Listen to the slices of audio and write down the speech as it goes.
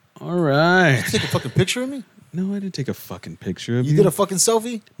All right. Did you take a fucking picture of me? No, I didn't take a fucking picture of you. You did a fucking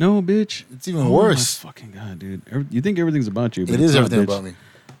selfie? No, bitch. It's even worse. My fucking God, dude. You think everything's about you, but It it's is not, everything bitch. about me.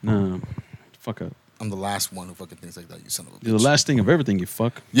 No. Fuck up. I'm the last one who fucking thinks like that, you son of a bitch. You're the last thing of everything, you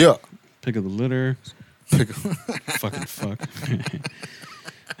fuck. Yeah. Pick of the litter. Fucking fuck.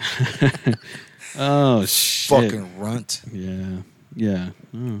 Oh, shit. Fucking runt. Yeah.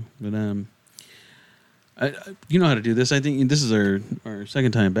 Oh, but you know how to do this. I think this is our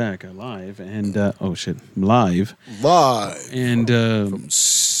second time back live, and live. And From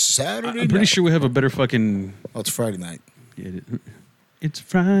Saturday I'm pretty sure we have a better fucking. Oh, it's Friday night. It's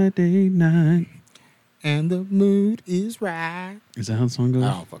Friday night, and the mood is right. Is that how the song goes?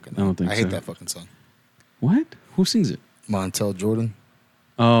 I don't fucking know. I don't think so. I hate that fucking song. What? Who sings it? Montel Jordan.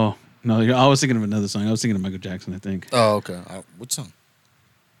 Oh no, I was thinking of another song. I was thinking of Michael Jackson, I think. Oh, okay. What song?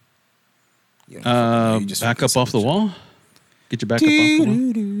 Back Up Off the Wall? Get your back up off the wall?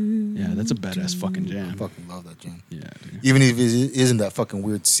 Yeah, that's a badass fucking jam. I fucking love that jam. Yeah, dude. Even if it isn't that fucking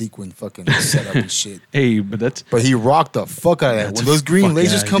weird sequin fucking setup and shit. Hey, but he rocked the fuck out of that. When those green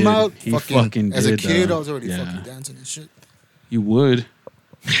lasers come out, he fucking as a did, kid, I was already fucking dancing and shit. You would.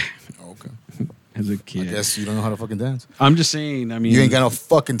 Okay. As a kid. I guess you don't know how to fucking dance. I'm just saying, I mean. You ain't got no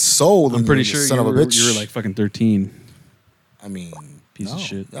fucking soul. I'm pretty sure son of a bitch. you were like fucking 13. I mean. Piece of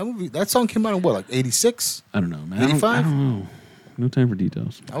shit. That song came out in what, like 86? I don't know, man. 85? I don't know. No time for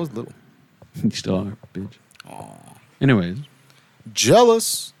details. I was little. You still are, bitch. Aww. Anyways.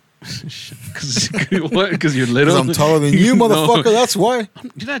 Jealous. What? Because you're little? Because I'm taller than you, motherfucker. No. That's why.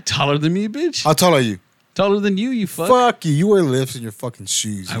 You're not taller than me, bitch. How tall are you? Taller than you fuck. Fuck you. You wear lifts in your fucking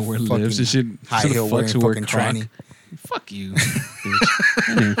shoes. I wear lifts and shit. High heel wearing fucking tranny. Fuck you,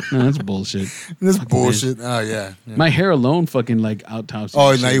 bitch. No, that's bullshit. That's bullshit. Bitch. Oh, yeah. My hair alone fucking like out-tops.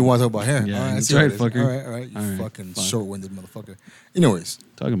 Oh, now you want to talk about hair. Yeah, all right, that's right, fucker. All right. You fucking short-winded motherfucker. Anyways.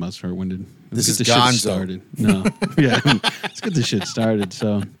 Talking about short-winded. This is shit Gonzo. Started. No. Yeah. Let's get this shit started.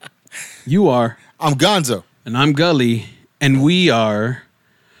 So, you are. I'm Gonzo. And I'm Gully. And we are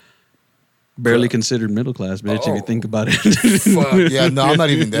barely considered middle class, bitch, if you think about it. Fuck. Yeah, no, I'm not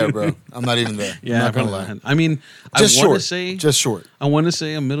even there, bro. I'm not even there. Yeah, I'm not gonna lie. I mean, just I want to say just short. I want to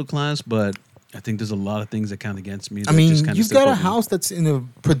say I'm middle class, but I think there's a lot of things that count against me. I mean, you've got a house that's in a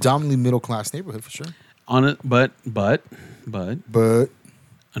predominantly middle class neighborhood for sure. On it, but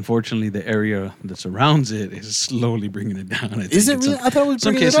unfortunately, the area that surrounds it is slowly bringing it down. Is it really? I thought we were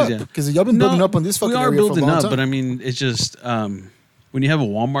bringing it up because y'all been building up on this fucking area for a long time. We are building up, but I mean, it's just when you have a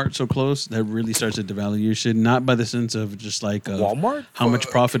Walmart so close, that really starts to devalue your shit. Not by the sense of just like Walmart, how much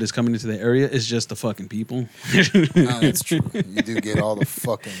profit is coming into the area. It's just the fucking people. No, that's true. You do get all the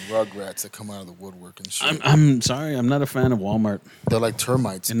fucking rugrats that come out of the woodwork and shit. I'm sorry, I'm not a fan of Walmart. They're like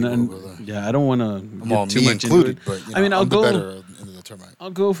termites. And yeah, I don't want to get too much included, into it. But I mean, I'll go better into the termite.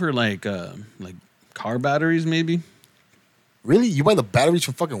 I'll go for like car batteries, maybe. Really? You buy the batteries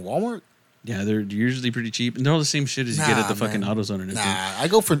from fucking Walmart? Yeah, they're usually pretty cheap, and they're all the same shit as you get at the fucking AutoZone and everything. I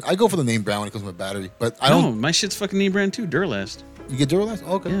go for the name brand when it comes to my battery, but I don't. No, my shit's fucking name brand too, Duralast. You get Duralast?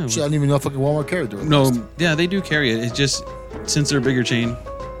 Oh, okay. Yeah, shit, I didn't even know fucking Walmart carried Duralast. No, yeah, they do carry it. It's just since they're a bigger chain.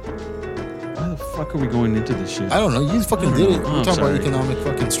 Why the fuck are we going into this shit? I don't know. You fucking did it. Oh, We're talking about economic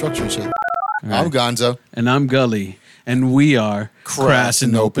fucking structure and shit. Right. I'm Gonzo, and I'm Gully, and we are crass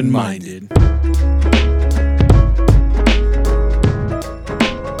and open-minded.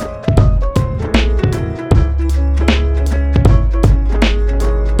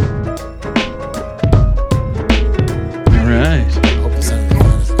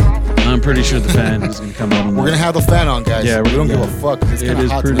 I'm pretty sure the fan is going to come out. We're going to have the fan on, guys. Yeah, we don't give a fuck. It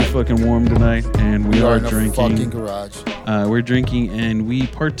is pretty fucking warm tonight, and we are drinking. In a fucking garage. We're drinking, and we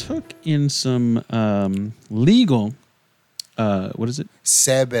partook in some legal. What is it?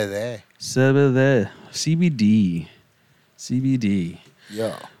 CBD. CBD.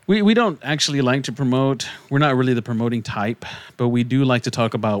 Yeah. We don't actually like to promote. We're not really the promoting type, but we do like to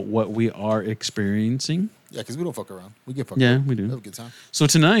talk about what we are experiencing. Yeah, because we don't fuck around. We get fucked up. We do. We have a good time. So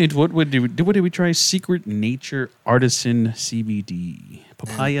tonight, what did we try? Secret Nature Artisan CBD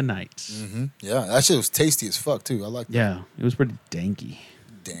Papaya Nights. Mm-hmm. Yeah, that shit was tasty as fuck too. I like that. Yeah, it was pretty danky.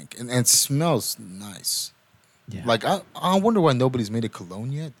 Dank. And it smells nice. Yeah. Like, I wonder why nobody's made a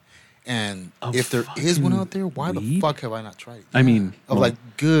cologne yet. And if there is one out there, why the fuck have I not tried it? I mean, like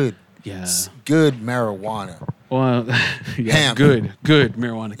good marijuana. Well, yeah, good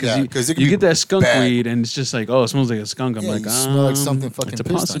marijuana. Because you get that skunk weed, and it's just like, oh, it smells like a skunk. I'm like, smell like something fucking. It's a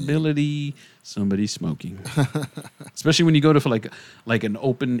possibility somebody's smoking. Especially when you go to like an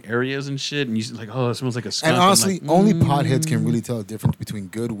open areas and shit, and you like, oh, it smells like a skunk. And honestly, only potheads can really tell the difference between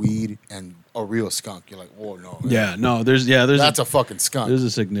good weed and a real skunk. You're like, oh no. Yeah, no, there's that's a fucking skunk. There's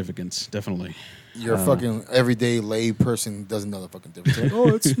a significance, definitely. Your fucking everyday lay person doesn't know the fucking difference. Like, oh,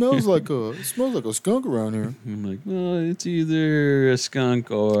 it smells like a skunk around here. I'm like, well, it's either a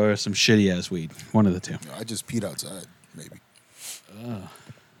skunk or some shitty ass weed. One of the two. I just peed outside, maybe.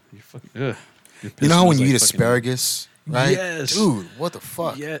 You're fucking. Ugh. You know how when you eat asparagus, right? Yes, dude. What the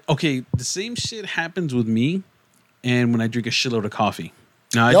fuck? Yeah. Okay. The same shit happens with me, and when I drink a shitload of coffee.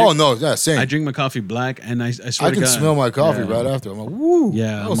 Now, same. I drink my coffee black, and I swear I to can God, smell my coffee right after. I'm like, woo.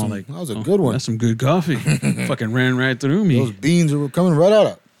 Yeah, that was a good one. That's some good coffee. Fucking ran right through me. Those beans were coming right out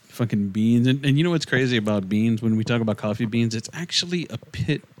of. Fucking beans, and you know what's crazy about beans? When we talk about coffee beans, it's actually a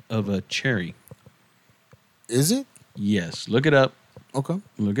pit of a cherry. Is it? Yes. Look it up. Okay.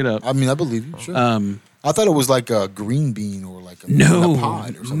 Look it up. I mean, I believe you. Sure. I thought it was like a green bean or like a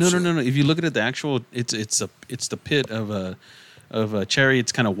pod or something. No. If you look at it, the actual it's the pit of a cherry.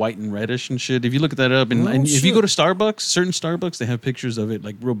 It's kind of white and reddish and shit. If you look at that up, and if you go to Starbucks, certain Starbucks, they have pictures of it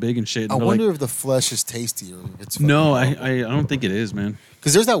like real big and shit. And I wonder if the flesh is tasty or if it's. No, I don't think it is, man.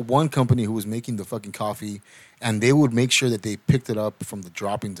 Because there's that one company who was making the fucking coffee, and they would make sure that they picked it up from the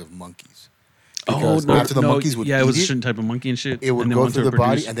droppings of monkeys. Because after the monkeys would eat it was a certain type of monkey and shit. It would go through the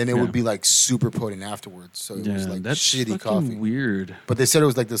body, and then it would be like super potent afterwards. So it was like that's shitty coffee. Weird. But they said it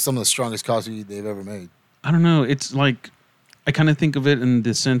was like some of the strongest coffee they've ever made. I don't know. It's like I kind of think of it in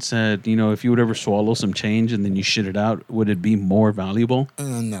the sense that if you would ever swallow some change and then you shit it out, would it be more valuable?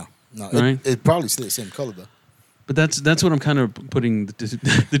 No. Right? It probably stay the same color though. But that's what I'm kind of putting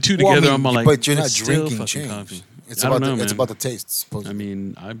the two together. I'm like, but you're not drinking change. Coffee. It's about the taste. Supposedly. I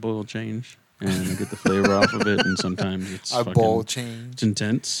mean, I boil change. And I get the flavor off of it, and sometimes it's bowl change. It's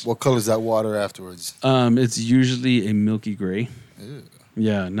intense. What color is that water afterwards? It's usually a milky gray. Ew.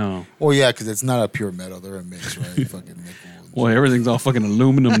 Yeah, no. Well, yeah, because it's not a pure metal; they're a mix, right? Fucking nickel. Well, everything's all fucking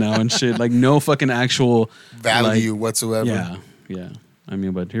aluminum now and shit. Like no fucking actual value whatsoever. Yeah. I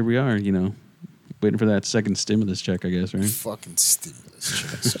mean, but here we are, waiting for that second stimulus check, I guess, right? Fucking stimulus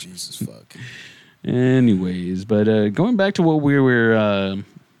checks, Jesus fuck. Anyways, but going back to what we were.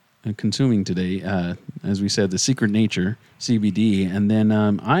 Consuming today, as we said, the Secret Nature CBD, and then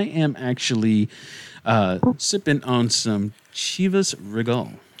I am actually sipping on some Chivas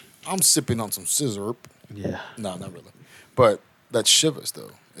Regal. I'm sipping on some Scissor. Yeah. No, not really. But that Chivas though,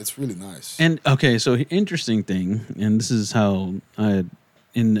 it's really nice. And okay, so interesting thing, and this is how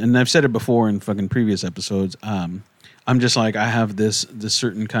and I've said it before in fucking previous episodes. I'm just like, I have this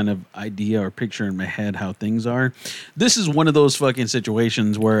certain kind of idea or picture in my head how things are. This is one of those fucking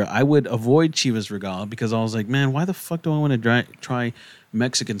situations where I would avoid Chivas Regal because I was like, man, why the fuck do I want to try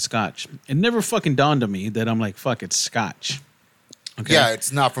Mexican Scotch? It never fucking dawned on me that I'm like, fuck, it's Scotch. Okay? Yeah,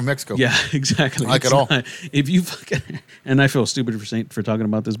 it's not from Mexico. Yeah, exactly. Like at all. If you fucking, and I feel stupid for talking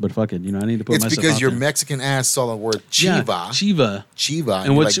about this, but fuck it, I need to put myself. It's because out your there. Mexican ass saw the word chiva. Yeah, chiva.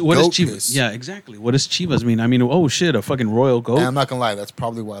 And what is chiva? Piss. Yeah, exactly. What does chivas mean? I mean, oh shit, a fucking royal goat. And I'm not gonna lie, that's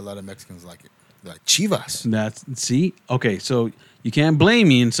probably why a lot of Mexicans like it. They're like chivas. See, okay, so you can't blame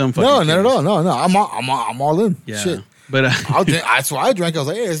me in some fucking. No, not at all. No, I'm all in. Yeah. Shit. But that's why I drank. I was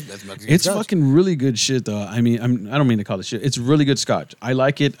like, hey, that's Mexican it's Scotch. fucking really good shit, though. I mean, I don't mean to call it shit. It's really good Scotch. I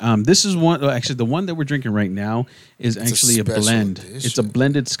like it. This is one. Actually, the one that we're drinking right now is actually a blend. Edition. It's a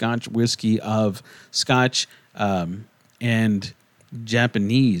blended Scotch whiskey of Scotch and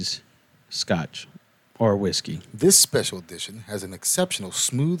Japanese Scotch or whiskey. This special edition has an exceptional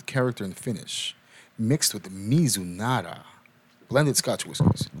smooth character and finish, mixed with the Mizunara blended Scotch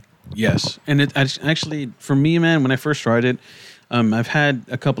whiskeys. Yes, and it actually, for me, man, when I first tried it, I've had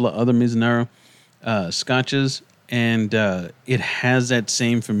a couple of other Mizunara scotches, and it has that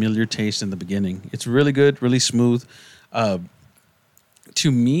same familiar taste in the beginning. It's really good, really smooth.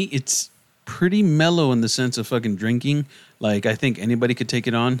 To me, it's pretty mellow in the sense of fucking drinking. Like, I think anybody could take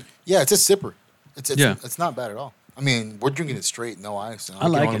it on. Yeah, it's a sipper. It's not bad at all. I mean, we're drinking it straight, no ice. I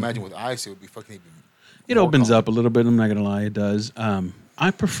like can imagine with ice, it would be fucking even. It opens up a little bit. I'm not gonna lie, it does. I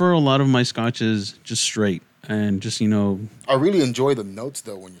prefer a lot of my scotches just straight and just I really enjoy the notes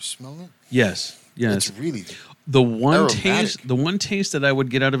though when you're smelling it. Yes. It's really the one aromatic. The one taste that I would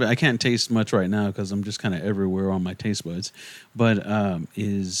get out of it. I can't taste much right now because I'm just kind of everywhere on my taste buds, but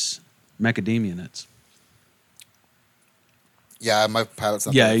is macadamia nuts. Yeah, my palate's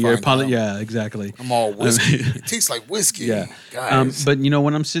not. Yeah, your palate. Yeah, exactly. I'm all whiskey. It tastes like whiskey. Yeah, guys. But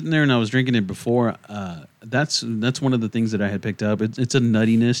when I'm sitting there and I was drinking it before, that's one of the things that I had picked up. It's a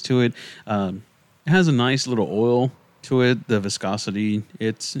nuttiness to it. It has a nice little oil to it. The viscosity.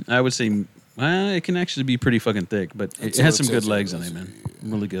 I would say it can actually be pretty fucking thick, but it has some good legs on it, man.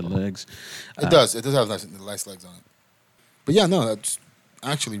 Really good legs. It does. It does have nice legs on it. But yeah, no,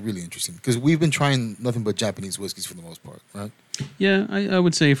 actually really interesting because we've been trying nothing but Japanese whiskeys for the most part, right? Yeah, I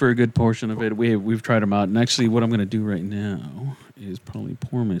would say for a good portion of it, we've tried them out. And actually, what I'm going to do right now is probably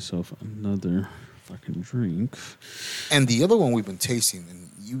pour myself another fucking drink. And the other one we've been tasting, and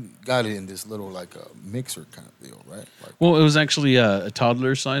you got it in this little like a mixer kind of deal, right? Like, well, it was actually a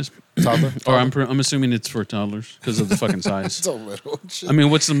toddler size. Toddler? Or I'm assuming it's for toddlers because of the fucking size. It's a little shit. I mean,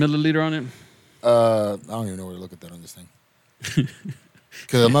 what's the milliliter on it? I don't even know where to look at that on this thing.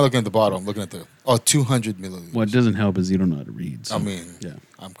 Because I'm not looking at the bottle. I'm looking at the 200 milliliters. What doesn't help is you don't know how to read. So. I mean, yeah,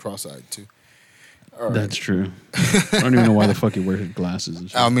 I'm cross-eyed too. Right. That's true. I don't even know why the fuck you wear glasses and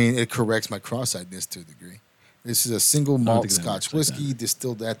shit. I mean, it corrects my cross-eyedness to a degree. This is a single malt Scotch whiskey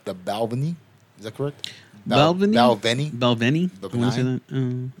distilled at the Balvenie. Is that correct? Balvenie? Balvenie. Balvenie? You want to say that?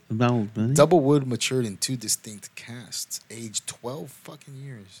 Balvenie? Double wood matured in 2 distinct casks, aged 12 fucking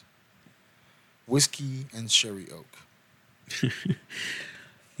years. Whiskey and sherry oak.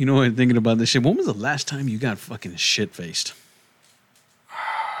 You know what? Thinking about this shit. When was the last time you got fucking shit faced?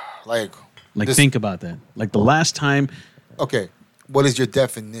 Like think about that. Like the last time. Okay, what is your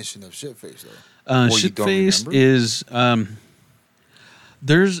definition of shit face though? Shit face is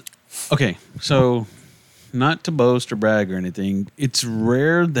there's okay. So not to boast or brag or anything. It's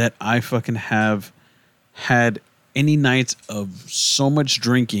rare that I fucking have had any nights of so much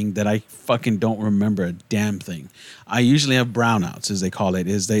drinking that I fucking don't remember a damn thing. I usually have brownouts, as they call it,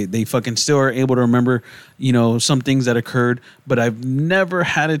 is they fucking still are able to remember, some things that occurred, but I've never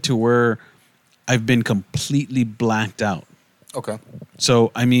had it to where I've been completely blacked out. Okay.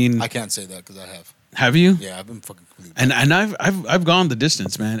 So, I mean... I can't say that because I have. Have you? Yeah, I've been fucking completely and I've gone the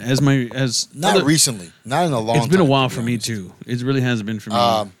distance, man. Not recently. Not in a long time. It's been a while for me, too. It really has been for me.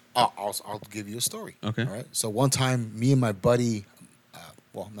 I'll give you a story. Okay. All right. So one time, me and my buddy,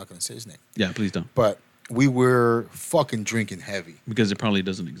 I'm not going to say his name. Yeah, please don't. But we were fucking drinking heavy. Because it probably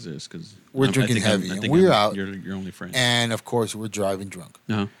doesn't exist. Because we're drinking heavy. And we're out. You're your only friend. And, of course, we're driving drunk.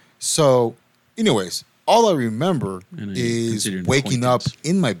 Uh-huh. So, anyways, all I remember is waking up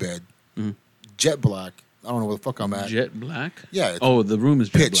in my bed, jet black. I don't know where the fuck I'm at. Jet black? Yeah. The room is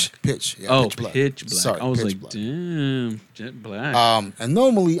jet black. Pitch. Yeah, pitch black. Sorry, I was like, black. damn, jet black. And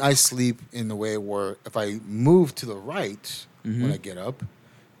normally I sleep in the way where if I move to the right when I get up,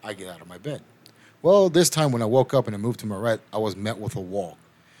 I get out of my bed. Well, this time when I woke up and I moved to my right, I was met with a wall,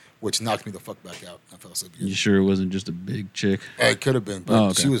 which knocked me the fuck back out. I fell asleep again. You sure it wasn't just a big chick? It could have been,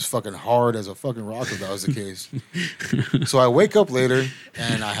 but she was fucking hard as a fucking rock if that was the case. So I wake up later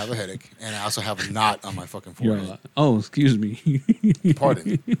and I have a headache, and I also have a knot on my fucking forehead. Excuse me.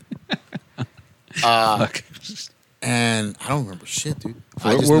 Pardon. Fuck. And I don't remember shit, dude.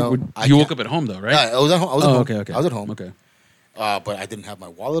 You woke up at home though, right? Yeah, I was at home. Okay. I was at home. Okay. But I didn't have my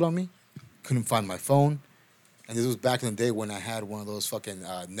wallet on me. Couldn't find my phone. And this was back in the day when I had one of those fucking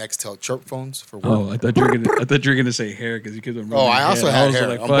Nextel chirp phones for work. Oh, I thought you were gonna say hair because you couldn't remember. Oh, I also had hair.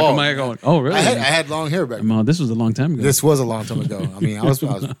 Like, fuck, am I going? Oh, really? I had long hair back then. This was a long time ago. This was a long time ago. I mean, I was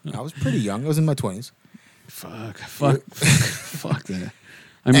pretty young. I was in my 20s. Fuck that.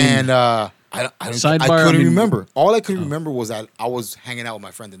 I mean, and I couldn't remember. All I could remember was that I was hanging out with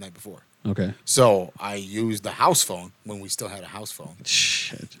my friend the night before. Okay. So I used the house phone when we still had a house phone.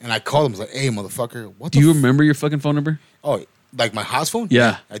 Shit. And I called him. I was like, hey, motherfucker, what Do you remember your fucking phone number? Oh, like my house phone?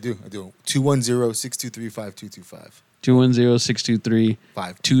 Yeah. I do. 210-623-5225.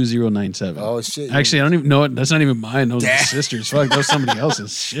 210-623-5097. Oh, shit. Actually, I don't even know it. That's not even mine. Those are sisters. Fuck, that was somebody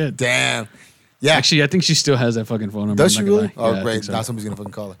else's. Shit. Damn. Yeah. Actually, I think she still has that fucking phone number. Does she really? Oh, yeah, great. So. Now somebody's going to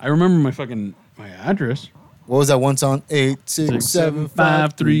fucking call her. I remember my address. What was that one song?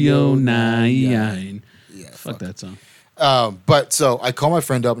 8675309. Yeah, fuck that song. But so I called my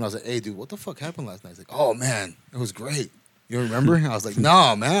friend up and I was like, "Hey, dude, what the fuck happened last night?" He's like, "Oh man, it was great. You remember?" I was like,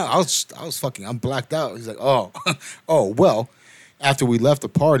 "No, man, I was fucking. I'm blacked out." He's like, "Oh, well." After we left the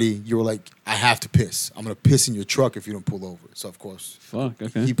party, you were like, "I have to piss. I'm gonna piss in your truck if you don't pull over." So of course, okay.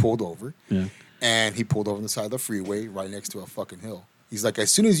 He pulled over. Yeah. And he pulled over on the side of the freeway, right next to a fucking hill. He's like,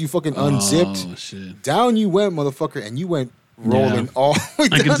 as soon as you fucking unzipped, down you went, motherfucker, and you went rolling all the way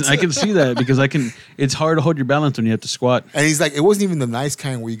down. I can see that because it's hard to hold your balance when you have to squat. And he's like, it wasn't even the nice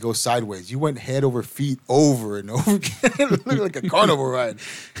kind where you go sideways. You went head over feet over and over again. It looked like a carnival ride.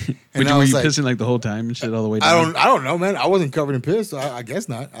 And were you pissing like the whole time and shit all the way down? I don't know, man. I wasn't covered in piss, so I guess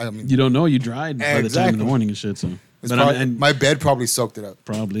not. I mean, you don't know. You dried by the time in the morning and shit, so. My bed probably soaked it up.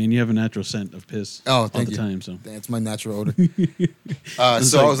 Probably, and you have a natural scent of piss all the time. So that's my natural odor. I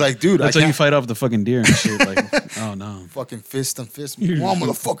was like, dude, that's how you fight off the fucking deer and shit. Like, oh no, fucking fist on fist,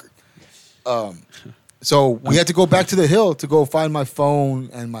 motherfucker. So we had to go back to the hill to go find my phone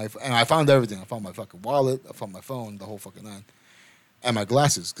and I found everything. I found my fucking wallet. I found my phone, the whole fucking nine. and my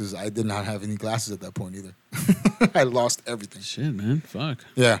glasses, because I did not have any glasses at that point either. I lost everything. Shit, man. Fuck.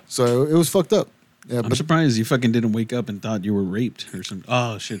 Yeah, so it was fucked up. Yeah, I'm surprised you fucking didn't wake up and thought you were raped or something.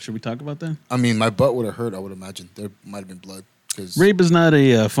 Oh shit! Should we talk about that? I mean, my butt would have hurt. I would imagine there might have been blood. Cause Rape is not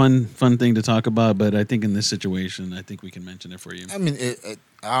a fun thing to talk about, but I think in this situation, I think we can mention it for you. I mean,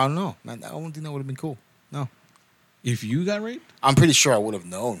 I don't know. Man, I don't think that would have been cool. No, If you got raped, I'm pretty sure I would have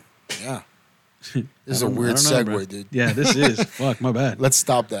known. Yeah, this is a weird segue, bro. dude. Yeah, this is. Fuck, my bad. Let's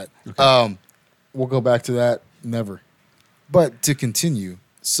stop that. Okay. We'll go back to that. Never. But to continue,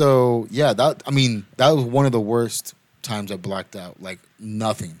 so yeah, that was one of the worst times I blacked out. Like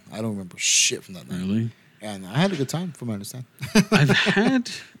nothing. I don't remember shit from that night. Really? And I had a good time, from what I understand. I've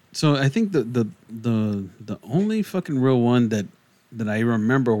had. So I think the only fucking real one that I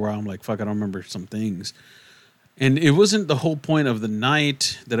remember where I'm like, fuck, I don't remember some things. And it wasn't the whole point of the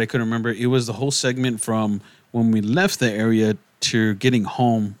night that I couldn't remember. It was the whole segment from when we left the area to getting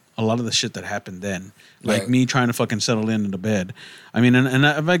home. A lot of the shit that happened then, like me trying to fucking settle into bed. I mean, and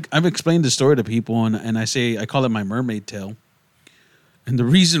I've explained the story to people, and I call it my mermaid tale. And the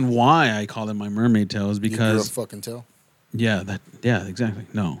reason why I call it my mermaid tale is because you grew a fucking tail. Yeah, exactly.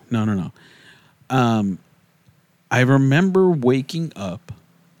 No. I remember waking up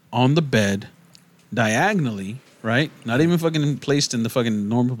on the bed diagonally, right? Not even fucking placed in the fucking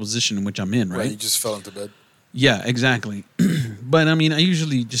normal position in which I'm in, right? You just fell into bed. Yeah, exactly. But I mean, I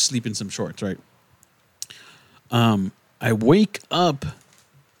usually just sleep in some shorts, right? I wake up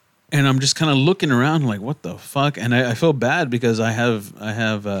and I'm just kind of looking around like, what the fuck? And I feel bad because I have my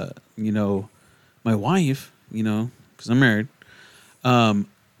wife, because I'm married, kind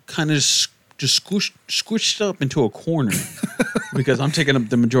of just squished up into a corner because I'm taking up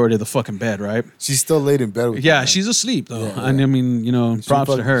the majority of the fucking bed, right? She's still laid in bed with you. Yeah, she's asleep though. Yeah. And I mean,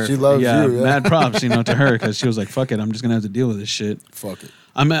 props to her. She loves you. Yeah. Mad props, to her because she was like, "Fuck it, I'm just gonna have to deal with this shit." Fuck it.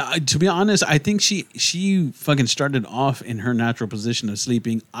 To be honest, I think she fucking started off in her natural position of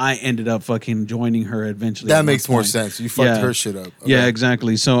sleeping. I ended up fucking joining her eventually. That makes more sense. You fucked her shit up. Okay. Yeah,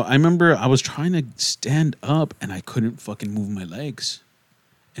 exactly. So I remember I was trying to stand up and I couldn't fucking move my legs.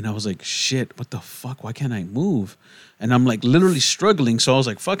 And I was like, shit, what the fuck? Why can't I move? And I'm like literally struggling. So I was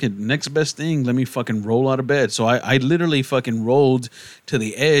like, fuck it, next best thing, let me fucking roll out of bed. So I literally fucking rolled to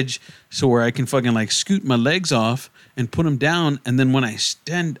the edge so where I can fucking like scoot my legs off and put them down. And then when I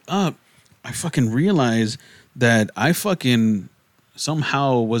stand up, I fucking realize that I fucking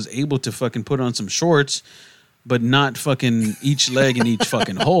somehow was able to fucking put on some shorts, but not fucking each leg in each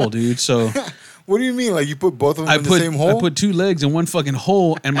fucking hole, dude. So... What do you mean? Like you put both of them in the same hole? I put two legs in one fucking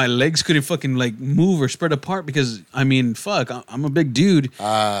hole, and my legs couldn't fucking like move or spread apart because I mean, fuck, I'm a big dude.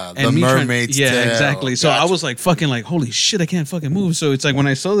 The mermaid's tail. Yeah, exactly. So I was like fucking like, holy shit, I can't fucking move. So it's like when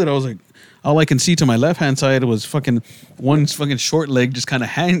I saw that, I was like, all I can see to my left hand side was fucking one fucking short leg just kind of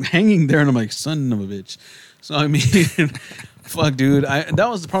hanging there, and I'm like, son of a bitch. So I mean. Fuck, dude. That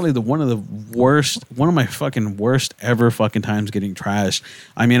was probably one of my fucking worst ever fucking times getting trashed.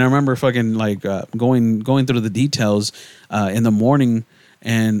 I mean, I remember fucking like going through the details in the morning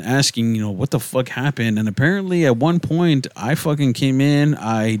and asking, what the fuck happened. And apparently at one point I fucking came in,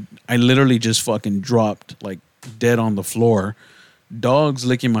 I literally just fucking dropped like dead on the floor. Dogs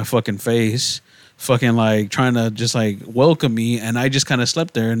licking my fucking face. Fucking like trying to just like welcome me, and I just kind of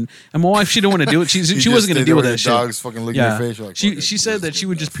slept there. And my wife, she didn't want to do it. She wasn't going to deal with that shit. Dogs fucking licking your face. Like, she said that she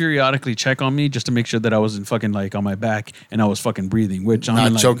would just periodically check on me just to make sure that I wasn't fucking like on my back and I was fucking breathing, which I'm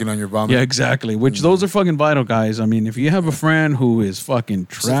not like, choking on your vomit. Yeah, exactly. Which those are fucking vital, guys. I mean, if you have a friend who is fucking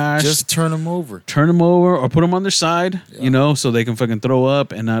trash, just turn them over. Turn them over or put them on their side, so they can fucking throw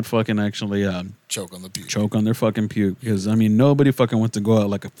up and not fucking actually choke on the puke. Choke on their fucking puke, because I mean nobody fucking wants to go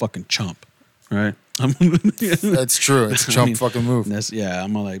out like a fucking chump. Right, that's true. It's a chump fucking move.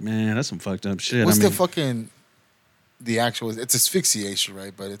 I'm all like, man, that's some fucked up shit. What's the fucking the actual? It's asphyxiation,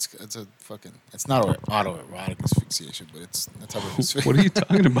 right? But it's not autoerotic asphyxiation, but it's that type of asphyxiation. What are you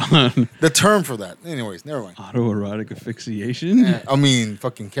talking about? The term for that. Anyways, never mind. Autoerotic asphyxiation. Yeah, I mean,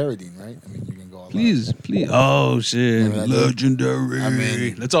 fucking carradine, right? I mean, you can go all please. Oh shit, legendary. I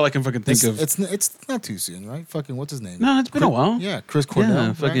mean, that's all I can fucking think of. It's not too soon, right? Fucking what's his name? No, it's been a while. Yeah, Chris Cornell.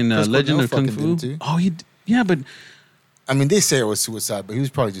 Yeah, fucking right? Legend of Kung Fu. Oh, yeah, but. I mean, they say it was suicide, but he was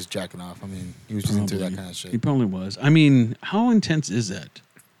probably just jacking off. I mean, he was just into that kind of shit. He probably was. I mean, how intense is that?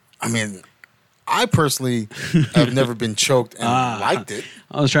 I mean, I personally have never been choked and liked it.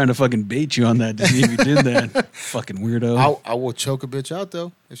 I was trying to fucking bait you on that to see if you did that. Fucking weirdo. I will choke a bitch out,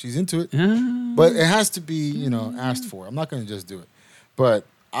 though, if she's into it. Yeah. But it has to be, asked for. I'm not going to just do it. But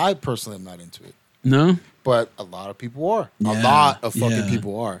I personally am not into it. No? But a lot of people are. Yeah. A lot of fucking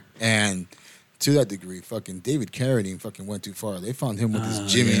people are. And to that degree, fucking David Carradine fucking went too far. They found him with his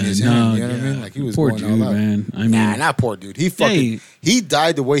Jimmy yeah, in his no, hand. You know what I yeah. mean? Like he was Poor going dude, all out. man. I mean, Nah, not poor dude. He fucking he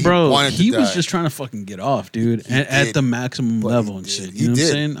died the way he wanted to die. he was just trying to fucking get off, dude, at did. the maximum But level he and did. shit. He You know what I'm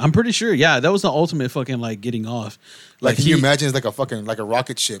did. saying? I'm pretty sure. Yeah, that was the ultimate fucking like getting off. Like, can you imagine it's like a fucking like a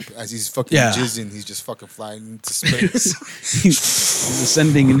rocket ship as he's fucking Yeah. jizzing, he's just fucking flying into space. he's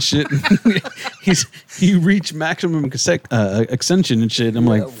ascending and shit. he reached maximum ascension and shit. I'm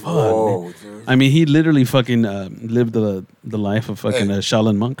like, fuck. Whoa, Man. dude. I mean, he literally fucking lived the life of fucking Hey. a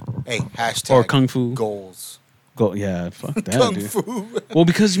Shaolin monk Hey, hashtag or kung fu. goals. Go, yeah, fuck that, Kung dude. fu. Well,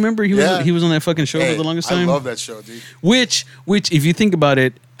 because remember Yeah. he was on that fucking show Hey, for the longest time. I love that show, dude. Which, if you think about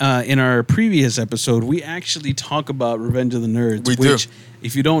it, in our previous episode, we actually talk about Revenge of the Nerds. We do. Which,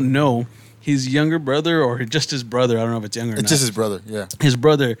 if you don't know, his younger brother or just his brother, I don't know if it's younger or It's not. just his brother, yeah. His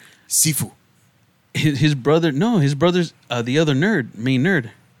brother, Sifu. his brother. No, his brother's the other main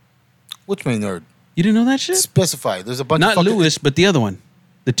nerd. Which main nerd? You didn't know that shit? Specify. There's a bunch Not of fucking Lewis, but the other one.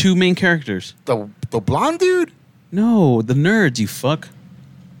 The two main characters. the blonde dude? No, the nerds. You fuck.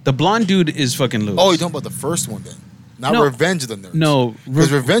 The blonde dude is fucking Lewis. Oh, you're talking about the first one then. Not No. Revenge of the Nerds. No,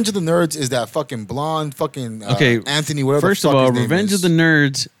 Because Revenge of the Nerds is that fucking blonde fucking Okay, Anthony, whatever First the of fuck all, his name Revenge is. of the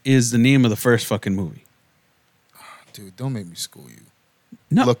Nerds is the name of the first fucking movie. Dude, don't make me school you.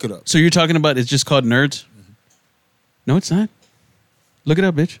 No, Look it up. So you're talking about it's just called Nerds? No, it's not. Look it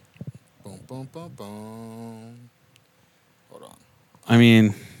up, bitch. Boom, boom, boom, boom. Hold on. I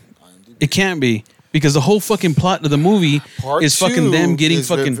mean, IMDb. it can't be because the whole fucking plot of the movie Part is fucking two them getting is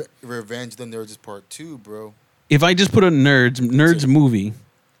fucking. Revenge of the Nerds is part 2, bro. If I just put a Nerds movie,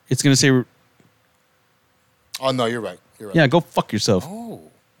 it's gonna say, Oh no, you're right. You're right. yeah, go fuck yourself, Oh,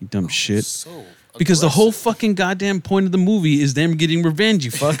 you dumb shit. so Because the whole aggressive. fucking goddamn point of the movie is them getting revenge.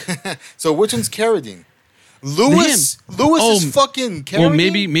 You fuck. So which one's Carradine? Lewis. Lewis Oh, is fucking Carradine. Well,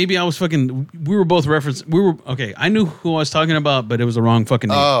 maybe I was fucking. We were both referenced. We were okay. I knew who I was talking about, but it was the wrong fucking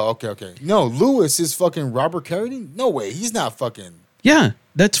name. Oh, okay. No, Lewis is fucking Robert Carradine. No way, he's not fucking. Yeah,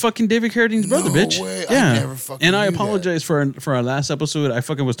 that's fucking David Carradine's brother, No bitch. way. I Yeah, never fucking and I knew that. apologize for our last episode. I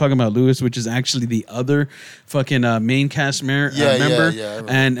fucking was talking about Lewis, which is actually the other fucking main cast member. Yeah, I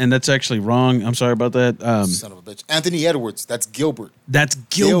remember. and that's actually wrong. I'm sorry about that. Son of a bitch. Anthony Edwards. That's Gilbert. That's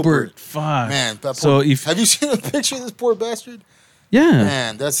Gilbert. Fuck. Man, that so poor, if have you seen a picture of this poor bastard? yeah,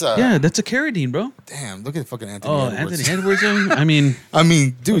 Man, that's yeah, that's a Carradine, bro. Damn, look at fucking Anthony Oh, Edwards. Anthony Edwards. I mean, I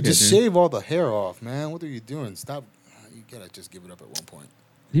mean, dude, Okay, just dude. shave all the hair off, man. What are you doing? Stop. You gotta just give it up at one point.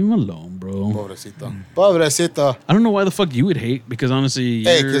 leave him alone, bro. Pobrecito. Pobrecito. I don't know why the fuck you would hate because honestly,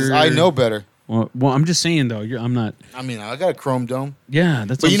 Hey, because I know better. Well, I'm just saying though. I'm not. I mean, I got a chrome dome. Yeah,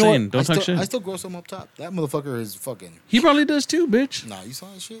 that's But what you I'm know saying. what? Don't talk I shit. still grow some up top. That motherfucker is fucking. He probably does too, bitch. Nah, you saw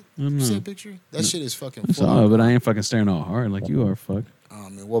that shit? I'm You see not. that picture? That shit is fucking I full. saw it, but I ain't fucking staring all hard like you are. Fuck. I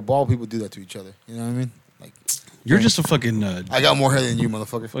mean, well, bald people do that to each other. You know what I mean? Like, You're just a fucking I got more hair than you,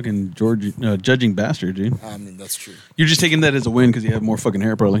 motherfucker. fucking judging bastard, dude. I mean, that's true. You're just taking that as a win because you have more fucking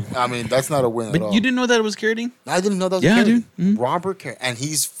hair, probably. I mean, that's not a win at But all. you didn't know that it was Carradine? I didn't know that was Yeah, Carradine. dude. Mhm. Robert Carradine. And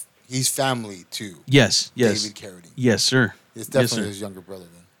he's family, too. Yes. David Carradine. Yes, sir. It's Yes, definitely sir. his younger brother,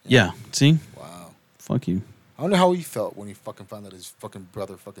 then. Yeah. See? Wow. Fuck you. I wonder how he felt when he fucking found out his fucking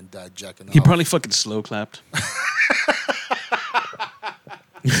brother fucking died jacking off. He probably fucking slow clapped.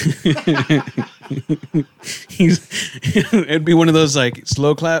 It'd be one of those like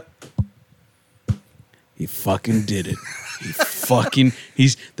slow clap. He fucking did it.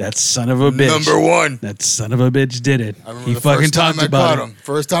 He's that son of a bitch. Number one. That son of a bitch did it. I remember He the fucking first time talked I about caught it. him.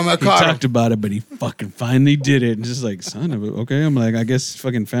 First time I He caught him. talked about it, but he fucking finally did it. And just like, son of a, okay. I'm like, I guess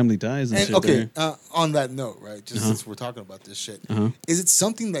fucking family ties and, And shit. okay, there. on that note, right? Just Uh-huh. since we're talking about this shit, Uh-huh. is it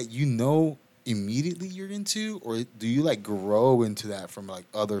something that you know immediately you're into, or do you like grow into that from like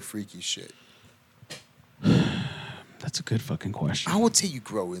other freaky shit? That's a good fucking question. I would say you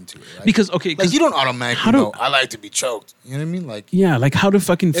grow into it, right? Because okay, like you don't automatically how do- know I like to be choked. You know what I mean? Like yeah, like how to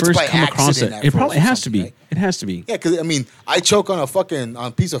fucking It's first by come across it. accident at It probably first or has to something, be. right? It has to be. yeah, because I mean, I choke on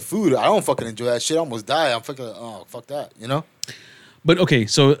a piece of food. I don't fucking enjoy that shit. I almost die. I'm fucking oh fuck that. You know? But okay,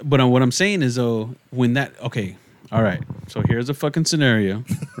 so but what I'm saying is though, when that okay, all right. So here's a fucking scenario,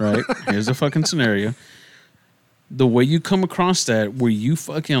 right? Here's a fucking scenario. The way you come across that, where you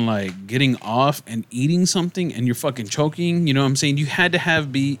fucking like getting off and eating something and you're fucking choking, you know what I'm saying? You had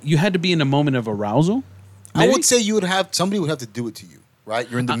to be in a moment of arousal. I maybe? would say you would have somebody would have to do it to you, right?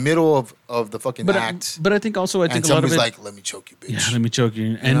 You're in the middle of the fucking but act, but I think also and a lot of somebody's it. like, "Let me choke you, bitch." Yeah, let me choke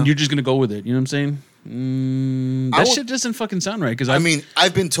you, and know? you're just gonna go with it. You know what I'm saying? I That would- shit doesn't fucking sound right. Because I mean,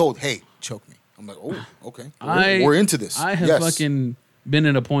 I've been told, "Hey, choke me." I'm like, "Oh, okay. I We're into this." I have Yes. fucking been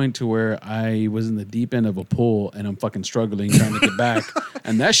at a point to where I was in the deep end of a pool and I'm fucking struggling trying to get back,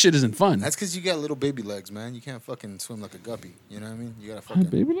 and that shit isn't fun. That's because you got little baby legs, man. You can't fucking swim like a guppy. You know what I mean? You gotta I have fucking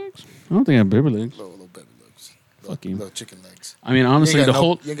baby legs? I don't think I have baby legs. little baby legs. Fuck you. Little chicken legs. I mean, honestly, You ain't to got no-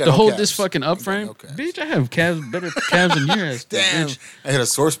 hold you ain't got to no hold calves. this fucking up You ain't got frame, no calves. bitch, I have calves, better calves than your ass. Damn. Bitch. I hit a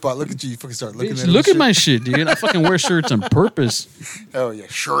sore spot. Look at you. You fucking start looking Bitch, at it. look at my shit, dude. I fucking wear shirts on purpose. Oh yeah,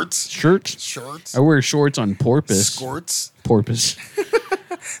 shirts. Shirts. I wear shorts on porpoise. Squirts. Porpoise.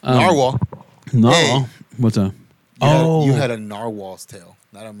 Narwhal. No. Hey. What's up? You had a narwhal's tail,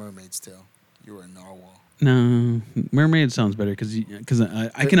 not a mermaid's tail. You were a narwhal. No, mermaid sounds better because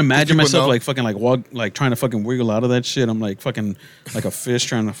I can imagine people myself know- like fucking like walk like trying to fucking wiggle out of that shit. I'm like fucking like a fish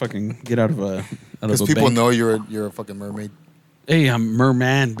trying to fucking get out of a Because people know you're a fucking mermaid. Hey, I'm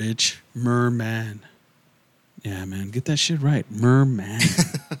merman, bitch, merman. Yeah, man, get that shit right, merman.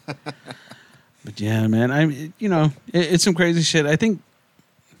 But yeah, man, it's some crazy shit. I think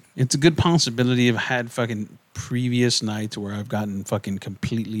it's a good possibility I've had fucking previous nights where I've gotten fucking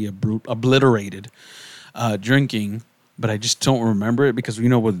completely obliterated drinking, but I just don't remember it because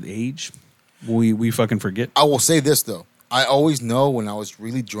with age, we fucking forget. I will say this though. I always know when I was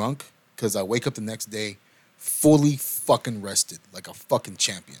really drunk because I wake up the next day fully fucking rested like a fucking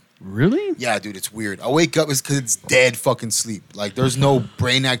champion. Really? Yeah, dude, it's weird. I wake up because it's dead fucking sleep. Like there's no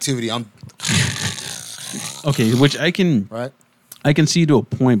brain activity. I'm Okay, which I can see to a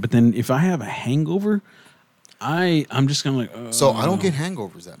point, but then if I have a hangover, I'm just kind of like. So I don't get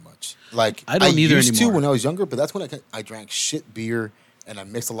hangovers that much. Like I don't either used anymore. to when I was younger, but that's when I drank shit beer and I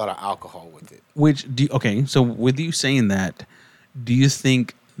mixed a lot of alcohol with it. Okay, so with you saying that, do you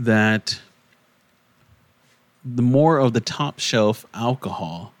think that the more of the top shelf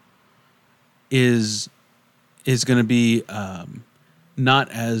alcohol is going to be not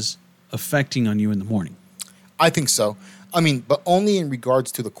as affecting on you in the morning? I think so. I mean, but only in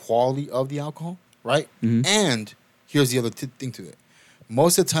regards to the quality of the alcohol, right? Mm-hmm. And here's the other thing to it.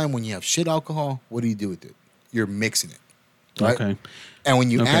 Most of the time when you have shit alcohol, what do you do with it? You're mixing it, right? Okay. And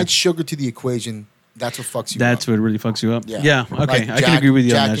when you Okay. add sugar to the equation, that's what fucks you That's up. what really fucks you up. Yeah. Yeah. Okay. Like I can agree with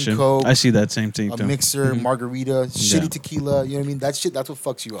you Jack on that and shit. Coke, I see that same thing A too. mixer, margarita, shitty Yeah. tequila, you know what I mean? That shit, that's what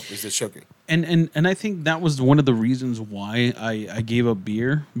fucks you up, is the sugar. And I think that was one of the reasons why I gave up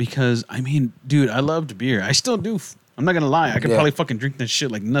beer because I mean, dude, I loved beer. I still do. I'm not gonna lie. I could Yeah. probably fucking drink that shit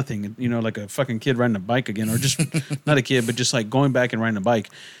like nothing. Like a fucking kid riding a bike again, or just not a kid, but just like going back and riding a bike.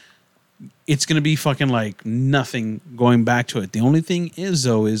 It's gonna be fucking like nothing going back to it. The only thing is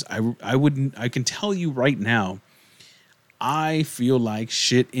though is I can tell you right now, I feel like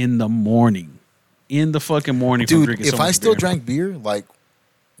shit in the morning, in the fucking morning. from Dude, drinking if so I much still beer. drank beer, like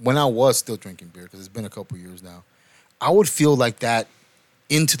when I was still drinking beer, because it's been a couple years now, I would feel like that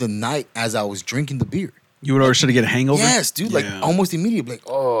into the night as I was drinking the beer. You would already start to get a hangover. Yes, dude, like Yeah. almost immediately, like,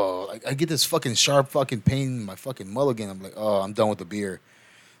 oh, like I get this fucking sharp fucking pain in my fucking mulligan. I'm like, oh, I'm done with the beer.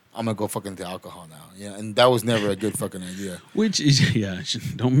 I'm gonna go fucking to alcohol now. Yeah, and that was never a good fucking idea. Which is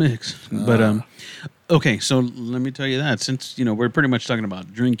don't mix. But okay, so let me tell you that since we're pretty much talking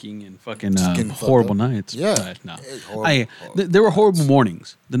about drinking and fucking getting fucked horrible up. nights. Yeah. but no, It's horrible. there were horrible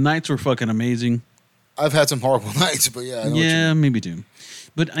mornings. The nights were fucking amazing. I've had some horrible nights, but yeah, I know what you Yeah, mean. maybe too.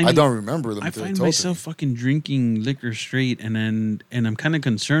 But I, I mean, don't remember them. I until they find told myself me. fucking drinking liquor straight, and I'm kind of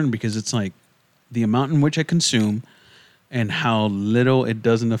concerned because it's like the amount in which I consume and how little it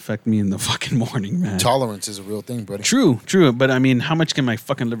doesn't affect me in the fucking morning, man. Tolerance is a real thing, buddy. True. But I mean, how much can my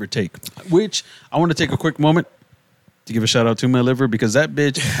fucking liver take? Which I want to take a quick moment to give a shout out to my liver because that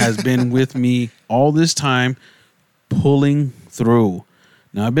bitch has been with me all this time, pulling through.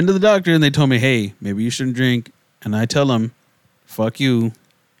 Now I've been to the doctor and they told me, hey, maybe you shouldn't drink, and I tell them, fuck you.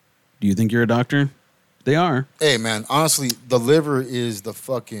 Do you think you're a doctor? They are. Hey, man, honestly, the liver is the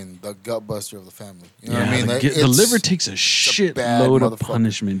gut buster of the family. You know what I mean? Like, the it's- liver takes a shit bad load of motherfucker.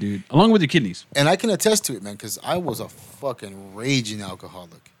 punishment, dude, along with your kidneys. And I can attest to it, man, because I was a fucking raging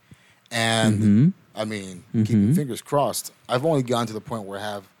alcoholic. And, Mm-hmm. I mean, keeping fingers crossed, I've only gotten to the point where I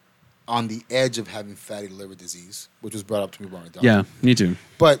have on the edge of having fatty liver disease, which was brought up to me by my doctor. Yeah, me too.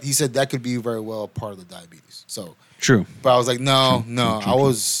 But he said that could be very well part of the diabetes. So, True. but I was like, no. I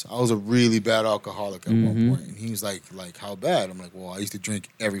was a really bad alcoholic at Mm-hmm. one point. And he was like, how bad? I'm like, well, I used to drink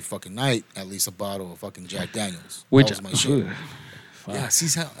every fucking night at least a bottle of fucking Jack Daniels. Which that was my shit. fuck. Yeah,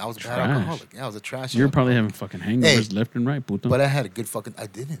 see how I was a bad Trash. alcoholic. Yeah, I was a trash. You're alcoholic. probably having fucking hangovers Hey, left and right, puto. But I had a good fucking. I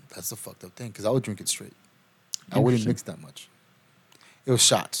didn't. That's the fucked up thing because I would drink it straight. I wouldn't mix that much. It was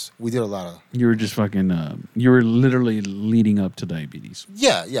shots. We did a lot of. You were just fucking. You were literally leading up to diabetes.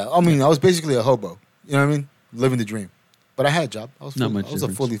 Yeah. I mean, I was basically a hobo. You know what I mean? Living the dream. But I had a job. I was. Not much I was a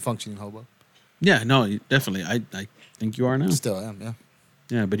difference. fully functioning hobo. Yeah, no, definitely. I think you are now. Still am. Yeah.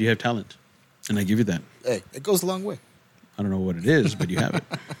 Yeah, but you have talent, and I give you that. Hey, it goes a long way. I don't know what it is, but you have it.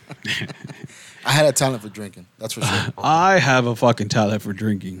 I had a talent for drinking. That's for sure. I have a fucking talent for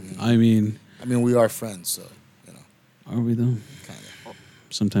drinking. I mean, we are friends, so you know. are we though? Kind of.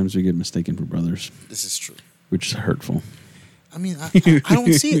 Sometimes we get mistaken for brothers, This is true. which is hurtful. I mean, I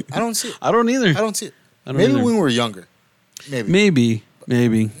don't see it. I don't see it. I don't either. I don't see it. I don't Maybe either. when we were younger. Maybe.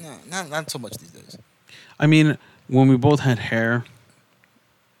 Maybe. No, not so much these days. I mean, when we both had hair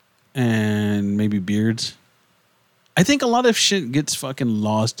and maybe beards, I think a lot of shit gets fucking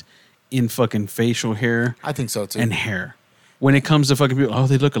lost in fucking facial hair I think so too. and hair. When it comes to fucking people, oh,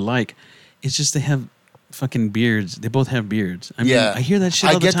 they look alike. It's just they have fucking beards. They both have beards. I mean, yeah, I hear that shit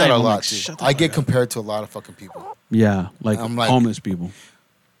all the get time. that a I'm lot like, too. shut the I fuck get up. compared to a lot of fucking people. Yeah, like I'm like- homeless people.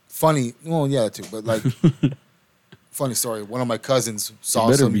 Funny, well, yeah, too. But like, funny story. One of my cousins saw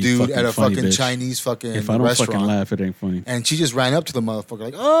better some be dude fucking at a funny, fucking bitch. Chinese fucking If I don't restaurant. fucking laugh, it ain't funny. And she just ran up to the motherfucker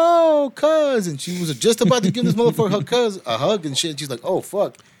like, "Oh, cuz," and she was just about to give this motherfucker a hug and shit. And she's like, "Oh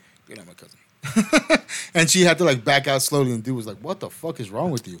fuck, you're not my cousin." And she had to like back out slowly, and dude was like, "What the fuck is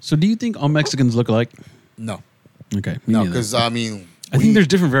wrong with you?" So, do you think all Mexicans look alike? No, Okay, me no, neither. because I mean, I think there's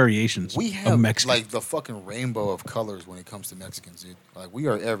different variations we of have Mexican. like the fucking rainbow of colors when it comes to Mexicans, dude. Like we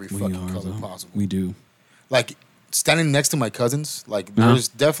are every We fucking are, color though. possible. We do. Like standing next to my cousins, like Uh-huh. there's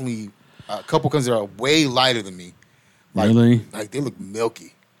definitely a couple cousins that are way lighter than me. Like, Really? Like they look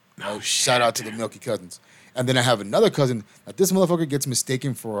milky. Like, shout out to the milky cousins. And then I have another cousin that this motherfucker gets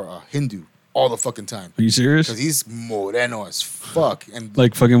mistaken for a Hindu all the fucking time Are you serious? because he's moreno as fuck. And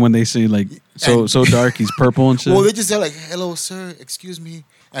Like fucking when they say like so dark, he's purple and shit. well, they just say like, "Hello, sir, excuse me,"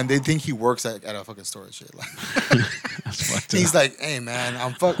 and they think he works at a fucking store and shit. Like, That's fucked up. he's like, "Hey man,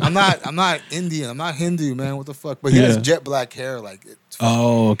 I'm not Indian, I'm not Hindu, man. What the fuck?" But he has Yeah. jet black hair. Like, it's funny.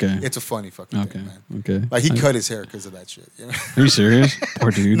 Oh, okay. It's a funny fucking Okay. thing, man. Okay. Like he cut his hair because of that shit. You know? Are you serious?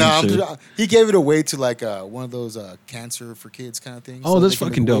 Poor dude. No, and shit. he gave it away to like one of those cancer for kids kind of things. Oh, so that's they can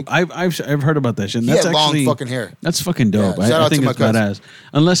fucking make a dope. wig. I've heard about that shit. He That's had actually long fucking hair. That's fucking dope. Yeah, shout I out think to it's my cousin. badass.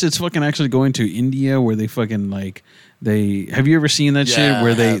 Unless it's fucking actually going to India where they fucking like they have you ever seen that Yeah, shit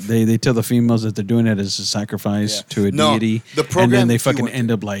where I have. they tell the females that they're doing it as a sacrifice Yeah. to a No, deity, the and program then they he fucking went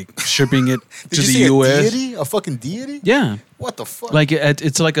end up like shipping it Did to you the see U.S. a deity? A fucking deity? Yeah, What the fuck? like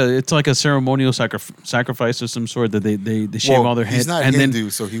it's like a ceremonial sacrifice of some sort that they shave Well, all their head he's not and Hindu,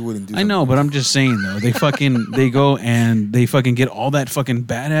 then so he wouldn't do. I know, but I'm just saying though they go and they fucking get all that fucking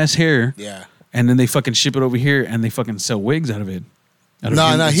badass hair Yeah. and then they fucking ship it over here and they fucking sell wigs out of it. Out of No,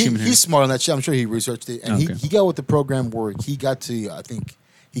 human- human hair. he's smart on that shit. I'm sure he researched it, and Okay. he got with the program where he got to. I think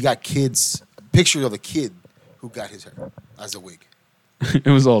he got kids picture of the kid who got his hair as a wig. It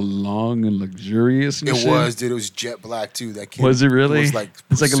was all long and luxurious. And It shit. was, dude. It was jet black too. That kid Was it really? Was like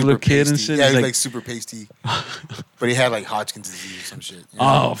It's like a super little kid and pasty. shit? Yeah, He's he was like- like super pasty, but he had like Hodgkin's disease or some shit. you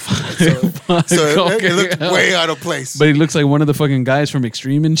know? Oh, fuck. So it Okay. looked way out of place. But he looks like one of the fucking guys from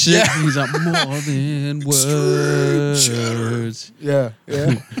Extreme and shit. Yeah. He's like more than words. yeah,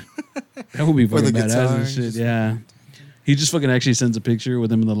 yeah. That would be With fucking the badass guitar, and shit. just- Yeah. He just fucking actually sends a picture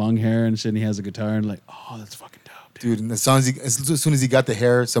with him with the long hair and shit. And he has a guitar and like, oh, that's fucking dope, dude. Dude, and as soon as he got the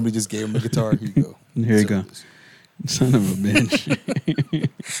hair, somebody just gave him a guitar. Here you go. Here you So go. it is. Son of a bitch.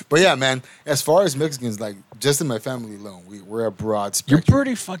 But yeah, man. As far as Mexicans, like just in my family alone, we're a broad You're spectrum.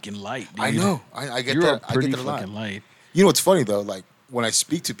 pretty fucking light, dude. I know. I get You're that. a pretty I get that a lot. fucking light. You know what's funny though? Like when I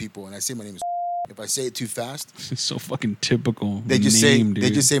speak to people and I say my name is, if I say it too fast, It's so fucking typical. they just name, say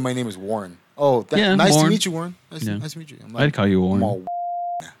dude. my name is Warren. Oh, Yeah, nice Warren. to meet you, Warren. Nice, Yeah. nice to meet you. I'm I'd call you Warren. I'm all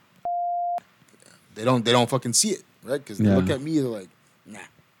They don't fucking see it, right? Because they Yeah. look at me, they're like, nah,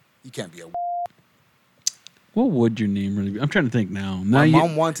 you can't be a. What would your name really be? I'm trying to think now. Now My you,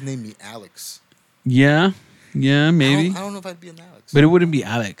 mom wanted to name me Alex. yeah, I maybe, don't know if I'd be an Alex. but it wouldn't be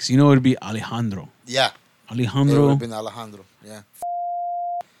Alex. You know, it'd be Alejandro. yeah, it would Alejandro. have been Alejandro. Yeah.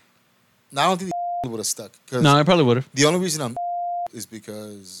 No, I don't think the would have stuck. Because No, I probably would have. the only reason I'm is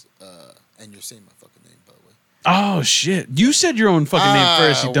because, and you're saying my fucking name, by the way. Oh shit! You said your own fucking name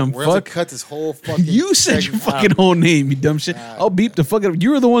first, you dumb we're gonna have fuck. to cut this whole fucking. You said your segment fucking out. whole name, you dumb shit. Nah. I'll beep the fuck up.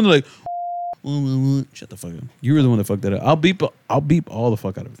 You were the one that like. Shut the fuck up. You were the one that fucked that up. I'll beep all the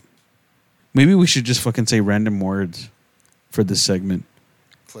fuck out of it. Maybe we should just fucking say random words for this segment.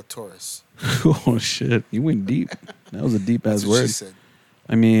 Clitoris. Oh shit! You went deep. That was a deep ass That's what she word. said.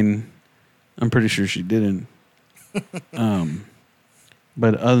 I mean, I'm pretty sure she didn't.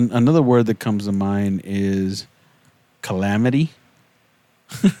 But another word that comes to mind is calamity.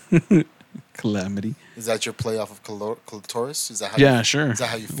 Calamity. Is that your play off of clitoris? Is that how? Yeah, You, sure. Is that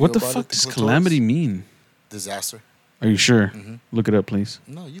how you feel What the about fuck it, does clitoris? calamity mean? Disaster. Are you sure? Mhm. Look it up, please.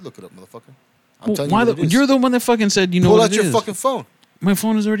 No, you look it up, motherfucker. I'm Well, telling why you what it is. You're the one that fucking said you know Pull what out it your is. fucking phone. My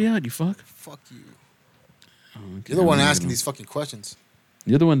phone is already out, you fuck. Fuck you. Oh, okay. You're the one asking these fucking questions.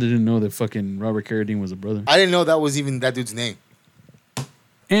 You're the one that didn't know that fucking Robert Carradine was a brother. I didn't know that was even that dude's name.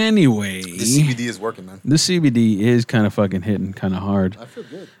 Anyway. The CBD is working, man. The CBD is kind of fucking hitting kind of hard. I feel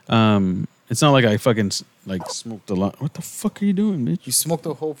good. It's not like I fucking like smoked a lot. What the fuck are you doing, bitch? You smoked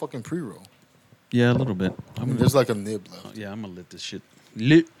the whole fucking pre-roll. Yeah, a little bit. There's like a nib left. Yeah, I'm gonna lit this shit.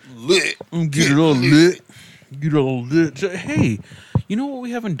 Lit. Lit. I'm gonna get it all lit. Get it all lit. So, hey, you know what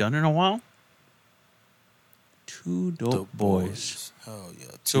we haven't done in a while? Two dope boys. Hell yeah.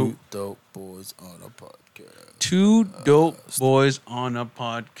 So- Two dope boys on a podcast. Two dope boys on a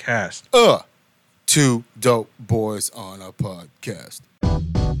podcast. Two dope boys on a podcast.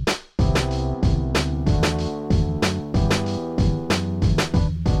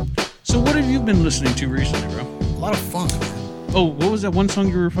 So what have you been listening to recently, bro? A lot of fun, man. Oh, what was that one song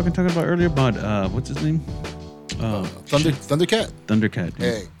you were fucking talking about earlier about, what's his name? Thundercat. Thundercat. Dude.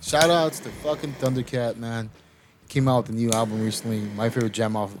 Hey, shout outs to fucking Thundercat, man. Came out with a new album recently. My favorite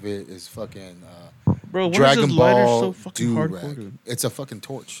jam off of it is fucking Bro, why Dragon is this lighter Ball so fucking hardcore, Do-Rag. dude? It's a fucking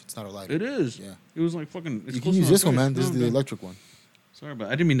torch. It's not a lighter. It is. Yeah. It was like fucking. It's You close can use to this my one, face. man. This is No, the okay. electric one. Sorry, but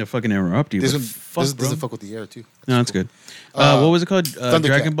I didn't mean to fucking interrupt you. This but one fuck, bro. doesn't fuck with the air, too. No, that's good. What was it called? Thundercat.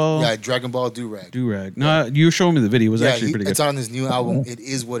 Dragon Ball? Yeah, Dragon Ball Do-Rag. Do-Rag. No, you were showing me the video. It was actually pretty good. It's on his new album. It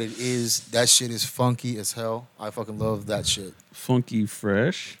is what it is. That shit is funky as hell. I fucking love that shit. Funky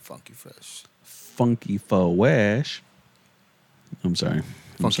fresh. Funky fresh. Funky fresh. I'm sorry.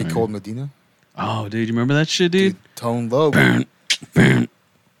 Funky Cold Medina. Oh, dude, you remember that shit, dude? Tone Low.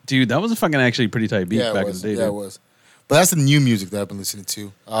 Dude, that was a fucking actually pretty tight beat back in the day. Yeah, dude. it was. But that's the new music that I've been listening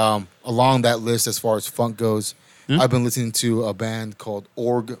to. Along that list, as far as funk goes, I've been listening to a band called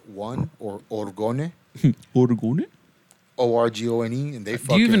Org One or Orgone. Orgone? Orgone, and they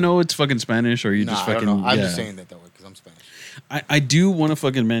fucking. Do you even know it's fucking Spanish, or you just I fucking? don't know. I'm yeah. just saying that way because I'm Spanish. I do want to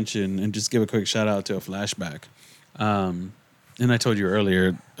fucking mention and just give a quick shout out to a flashback. And I told you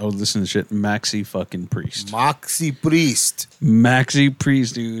earlier, I was listening to shit. Maxi fucking Priest. Maxi Priest. Maxi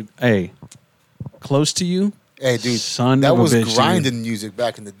Priest, dude. Hey, close to you. Hey, dude, Son that of a was bitch, grinding dude. music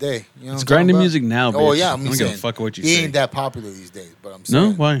back in the day. You know It's what I'm grinding talking music now, about? bitch. Oh, yeah, I don't give a fuck what you he say. ain't that popular these days, but I'm saying.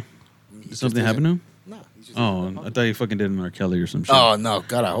 No? Why? he Did just something happen to him? No. he's just Oh, not that I thought you fucking did an R. Kelly or some shit. popular. Oh, no.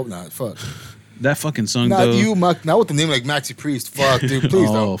 God, I hope not. Fuck. That fucking song, Not though. you, not with the name like Maxi Priest. Fuck, dude. Please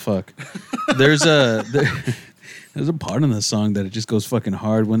Oh, don't. fuck. There's a... There's a part in the song that it just goes fucking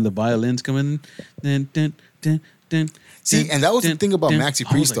hard when the violins come in. Dun, dun, dun, dun, See, dun, and that was the dun, thing about dun. Maxi I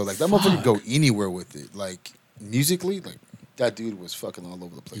was Priest, though. Like, that motherfucker fuck. go anywhere with it. Like, musically, like, that dude was fucking all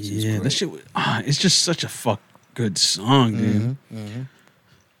over the place. It was Yeah, great. that shit was, it's just such a fuck good song, dude.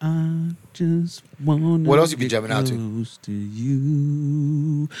 I just wanna What else you be get jamming out to? close to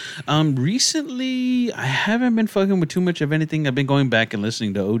you. Recently, I haven't been fucking with too much of anything. I've been going back and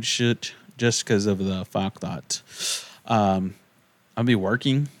listening to old shit just because of the fact that I'll be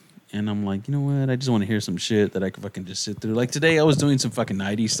working and I'm like, you know what? I just want to hear some shit that I can fucking just sit through. Like today, I was doing some fucking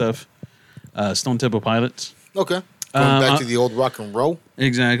 90s stuff. Stone Temple Pilots. Okay. Going back to the old rock and roll.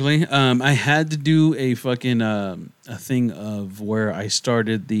 Exactly. I had to do a fucking a thing of where I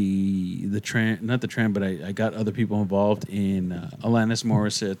started the trend, not the trend, but I got other people involved in Alanis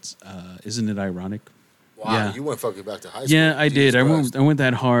Morissette's "Isn't It Ironic." Wow, Yeah. you went fucking back to high school. Yeah, I Jesus did. I Christ. went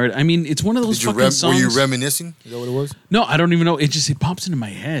that hard. I mean, it's one of those Did you fucking songs. Were you reminiscing? Is that what it was? No, I don't even know. It pops into my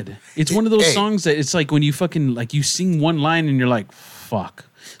head. It's one of those Hey. songs that it's like when you fucking like you sing one line and you're like, fuck.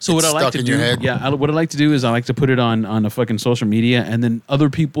 So It's what I like stuck to in do, your head? what I like to do is I like to put it on a fucking social media, and then other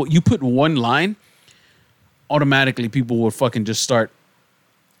people, you put one line, automatically people will fucking just start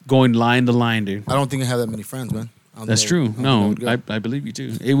going line to line, dude. I don't think I have that many friends, man. I don't That's think true. I don't No, think I would go. I believe you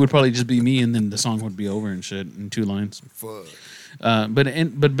too. It would probably just be me, and then the song would be over and shit in 2 lines. Fuck.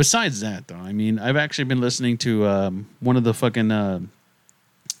 But besides that, though, I mean, I've actually been listening to one of the fucking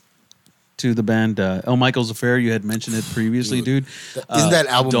to the band El Michael's Affair. You had mentioned it previously, dude. Isn't that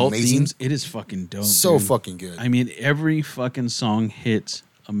album Adult amazing? Themes, it is fucking dope. So dude. fucking good. I mean, every fucking song hits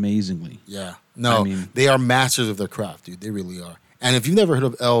amazingly. Yeah. No, I mean- they are masters of their craft, dude. They really are. And if you've never heard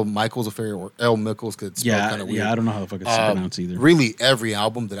of El Michael's Affair or El Michaels, because it's spelled kind of weird. Yeah, I don't know how the fuck it's pronounced either. Really, every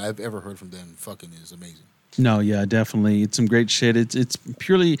album that I've ever heard from them fucking is amazing. No, yeah, definitely. It's some great shit. It's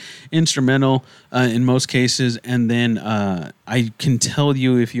purely instrumental in most cases, and then I can tell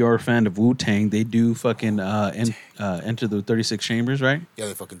you if you're a fan of Wu-Tang, they do fucking enter the 36 chambers, right? Yeah,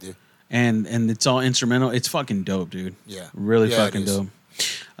 they fucking do. And it's all instrumental. It's fucking dope, dude. Yeah. Really Yeah, it fucking is. dope.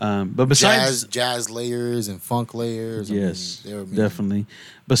 But besides Jazz layers and funk layers. yes, I mean, they're amazing. definitely.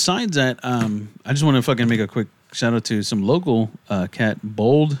 Besides that, I just want to fucking make a quick shout out to some local cat,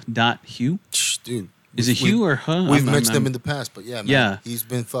 Bold.Hue. Dude, Is it Hugh or Huh? We've mentioned him in the past, but yeah, man, Yeah. he's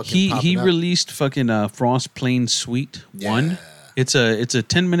been fucking. He popping up. released fucking Frost Plain Suite 1. Yeah. It's a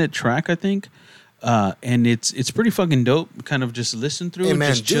 10-minute track, I think. And it's pretty fucking dope. Kind of just listen through Hey it,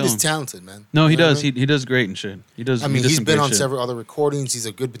 man, just dude chill. is talented, man. No, he You know what does. I mean? He does great and shit. He does. I mean, he does he's some been great on shit. several other recordings. He's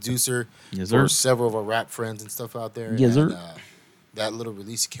a good producer Yes, for sir. several of our rap friends and stuff out there. Yes, and, sir. that little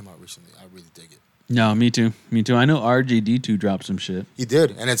release came out recently. I really dig it. No, me too. Me too. I know RJD2 dropped some shit. He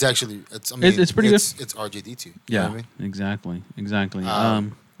did, and it's actually I mean, It's pretty good. It's RJD2. You Yeah, know what I mean? exactly.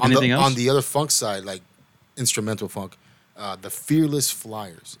 On Anything else? On the other funk side, like instrumental funk, the Fearless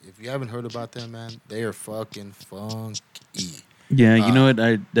Flyers. If you haven't heard about them, man, they are fucking funky. Yeah, you know what?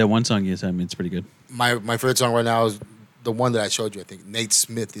 That one song you sent me, it's pretty good. My favorite song right now is the one that I showed you. I think Nate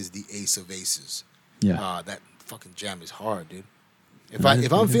Smith is the ace of aces. Yeah. That fucking jam is hard, dude. If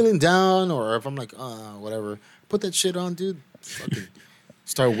I'm feeling down or if I'm like whatever, put that shit on, dude. Fucking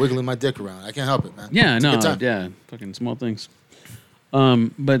start wiggling my dick around. I can't help it, man. Yeah, It's a no, good time. yeah, fucking small things.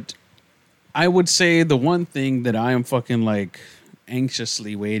 But I would say the one thing that I am fucking like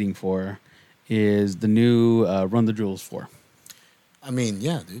anxiously waiting for is the new Run the Jewels 4. I mean,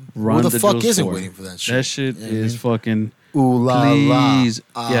 yeah, dude. Run Who the fuck Jewels isn't 4. waiting for that shit? That shit You know what I is mean? fucking. Ooh la Please.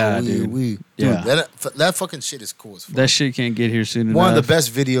 la. Yeah, wee, dude. wee. Yeah. Dude, that fucking shit is cool as fuck. That shit can't get here soon enough. One of the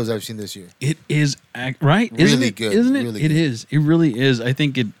best videos I've seen this year. It is right. Really Isn't it? good. Isn't it? Really It good. is. It really is. I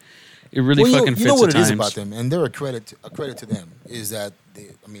think it really Well, fucking you know fits what the it is times. about them, and they're a credit to them is that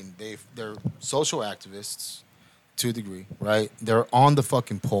they're social activists to a degree, right? They're on the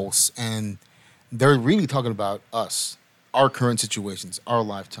fucking pulse, and they're really talking about us, our current situations, our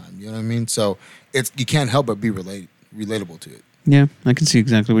lifetime. You know what I mean? So you can't help but be relatable to it. Yeah, I can see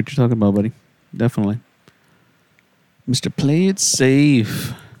exactly what you're talking about, buddy. Definitely. Mr. Play It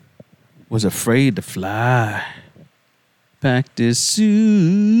Safe was afraid to fly. Packed his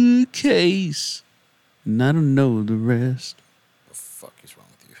suitcase, and I don't know the rest. What the fuck is wrong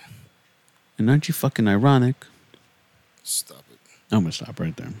with you? And aren't you fucking ironic? Stop it. I'm gonna stop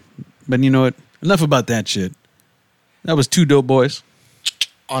right there. But you know what? Enough about that shit. That was Two Dope Boys.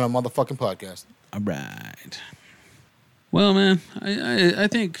 On a motherfucking podcast. All right. Well, man, I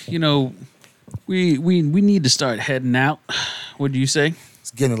think we need to start heading out. What do you say?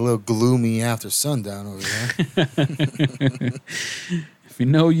 It's getting a little gloomy after sundown over there. If you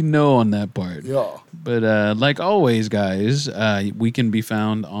know, you know on that part. Yeah. But like always, guys, we can be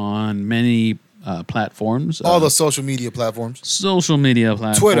found on many platforms. All the social media platforms. social media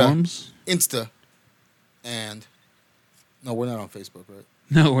platforms. Insta, and no, we're not on Facebook, right?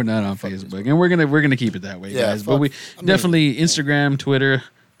 No, we're not on Fuck Facebook, and we're gonna keep it that way, Yeah, guys. But fuck- we I mean, definitely Instagram, Twitter.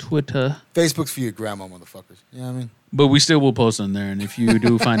 Facebook's for your grandma, motherfuckers. You know what I mean? But we still will post on there, and if you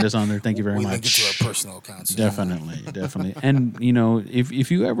do find us on there, thank you very we much. link it to our personal accounts. you know? Definitely. And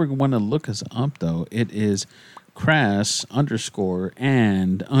if you ever want to look us up, though, it is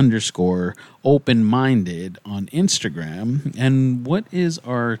crass_and_open-minded on Instagram. And what is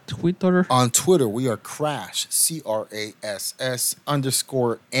our Twitter? On Twitter, we are Crash, CRASS_N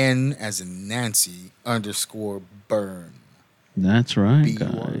as in Nancy _burn. That's right,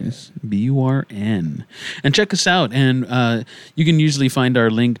 BURN. guys. BURN. And check us out. And you can usually find our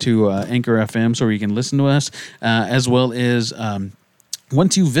link to Anchor FM so you can listen to us, as well as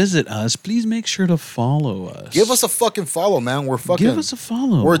once you visit us, please make sure to follow us. Give us a fucking follow, man. We're fucking. Give us a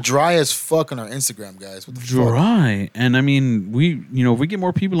follow. We're dry as fuck on our Instagram, guys. What the fuck? dry. And I mean, if we get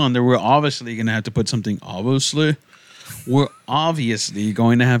more people on there, we're obviously going to have to put something, we're obviously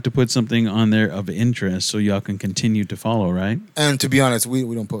going to have to put something on there of interest so y'all can continue to follow, right? And to be honest, we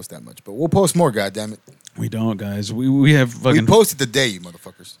don't post that much, but we'll post more, goddammit. We don't, guys. We have fucking... We posted today, you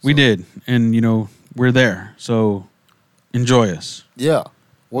motherfuckers. We So, did. And, we're there. So enjoy us. Yeah.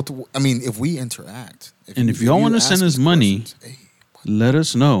 If we interact. If y'all want to ask send us money, questions, hey, let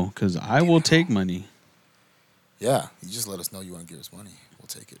us know, because I will take money. yeah, you just let us know you want to give us money. We'll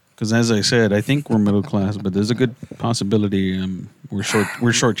take it. Because as I said, I think we're middle class, but there's a good possibility we're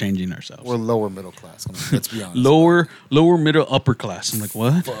shortchanging ourselves. We're lower middle class. I mean, let's be honest. Lower, middle, upper class. I'm like,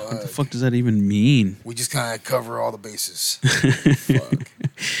 what? What the fuck does that even mean? We just kind of cover all the bases. Fuck.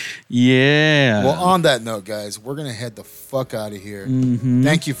 Yeah. Well, on that note, guys, we're going to head the fuck out of here.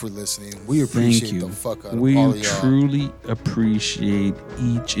 Thank you for listening. We appreciate Thank you. the fuck out of We all of y'all. truly appreciate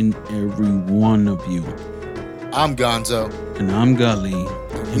each and every one of you. I'm Gonzo. And I'm Gully.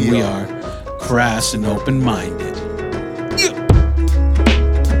 And we are crass and open-minded.